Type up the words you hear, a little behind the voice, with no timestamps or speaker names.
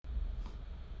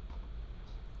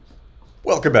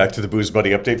Welcome back to the Booze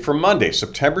Buddy update for Monday,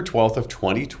 September 12th of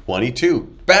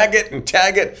 2022. Bag it and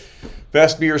tag it.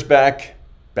 Festbeer's back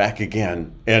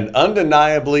again, and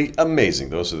undeniably amazing.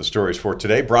 Those are the stories for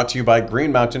today, brought to you by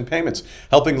Green Mountain Payments,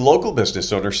 helping local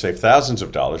business owners save thousands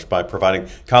of dollars by providing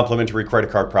complimentary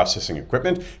credit card processing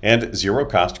equipment and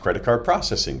zero-cost credit card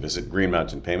processing. Visit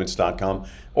greenmountainpayments.com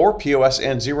or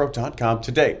posnzero.com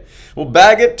today. Well,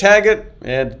 bag it, tag it,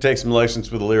 and take some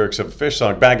license with the lyrics of a Fish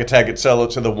song. Bag it, tag it, sell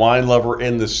it to the wine lover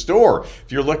in the store.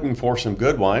 If you're looking for some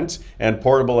good wines, and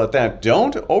portable at that,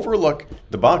 don't overlook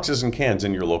the boxes and cans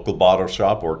in your local bottle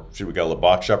shop, or should we call it a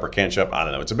box shop or can shop? I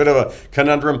don't know. It's a bit of a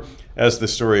conundrum, as the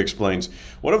story explains.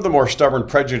 One of the more stubborn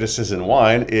prejudices in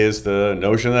wine is the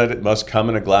notion that it must come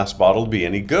in a glass bottle to be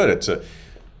any good. It's a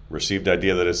received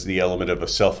idea that is the element of a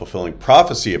self-fulfilling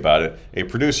prophecy about it. A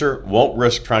producer won't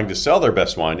risk trying to sell their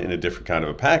best wine in a different kind of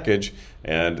a package,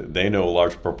 and they know a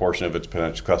large proportion of its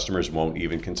potential customers won't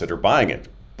even consider buying it.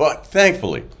 But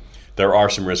thankfully, there are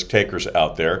some risk takers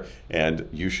out there, and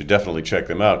you should definitely check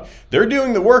them out. They're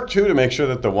doing the work, too, to make sure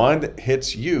that the wine that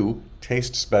hits you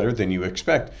tastes better than you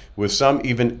expect, with some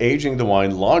even aging the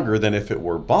wine longer than if it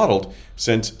were bottled,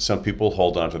 since some people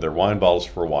hold onto their wine bottles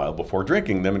for a while before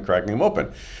drinking them and cracking them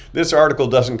open. This article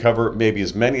doesn't cover maybe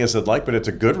as many as I'd like, but it's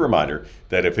a good reminder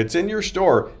that if it's in your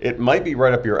store, it might be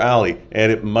right up your alley,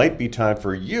 and it might be time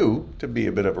for you to be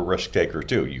a bit of a risk taker,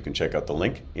 too. You can check out the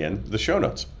link in the show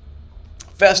notes.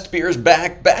 Festbeer's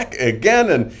back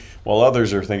again, and while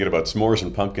others are thinking about s'mores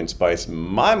and pumpkin spice,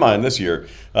 my mind this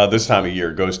time of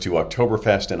year goes to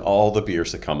Oktoberfest and all the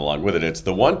beers that come along with it. It's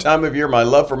the one time of year my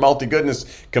love for malty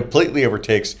goodness completely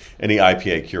overtakes any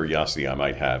IPA curiosity I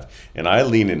might have, and I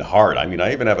lean in hard. I mean,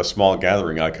 I even have a small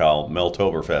gathering I call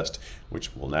Meltoberfest,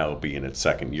 which will now be in its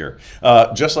second year.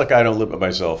 Just like I don't limit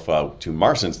myself to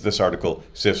Marston's, this article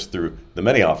sifts through the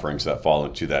many offerings that fall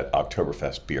into that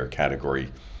Oktoberfest beer category.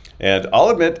 And I'll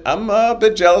admit, I'm a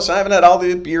bit jealous. I haven't had all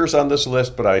the beers on this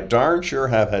list, but I darn sure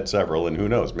have had several, and who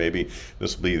knows, maybe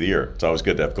this will be the year. It's always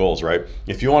good to have goals, right?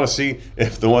 If you want to see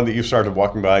if the one that you started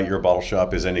walking by at your bottle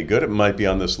shop is any good, it might be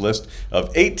on this list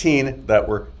of 18 that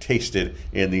were tasted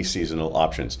in these seasonal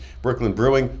options. Brooklyn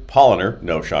Brewing, Polliner,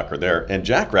 no shocker there, and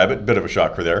Jackrabbit, bit of a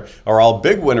shocker there, are all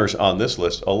big winners on this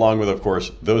list, along with, of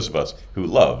course, those of us who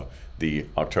love the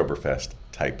Oktoberfest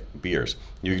type beers.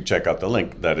 You can check out the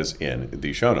link that is in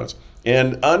the show notes.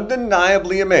 And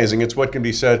undeniably amazing, it's what can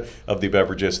be said of the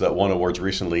beverages that won awards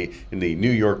recently in the New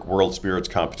York World Spirits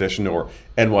Competition, or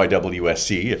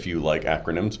NYWSC if you like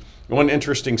acronyms. One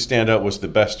interesting standout was the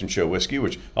Best in Show whiskey,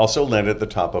 which also landed at the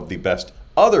top of the Best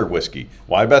Other whiskey.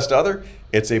 Why Best Other?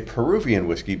 It's a Peruvian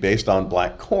whiskey based on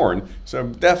black corn, so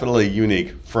definitely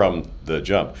unique from the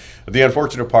jump. The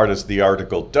unfortunate part is the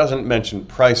article doesn't mention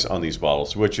price on these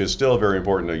bottles, which is still very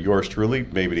important to yours truly,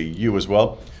 maybe to you as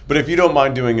well. But if you don't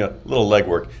mind doing a little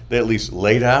legwork, they at least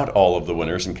laid out all of the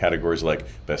winners in categories like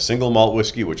Best Single Malt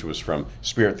Whiskey, which was from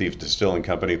Spirit Thieves Distilling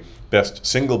Company, Best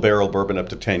Single Barrel Bourbon up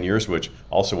to 10 years, which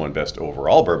also won Best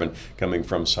Overall Bourbon, coming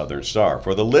from Southern Star.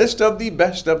 For the list of the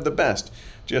best,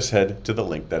 just head to the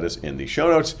link that is in the show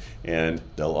notes, and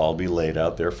they'll all be laid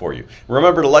out there for you.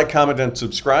 Remember to like, comment, and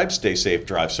subscribe. Stay safe,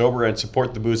 drive sober, and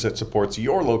support the booze that supports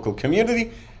your local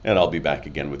community. And I'll be back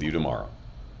again with you tomorrow.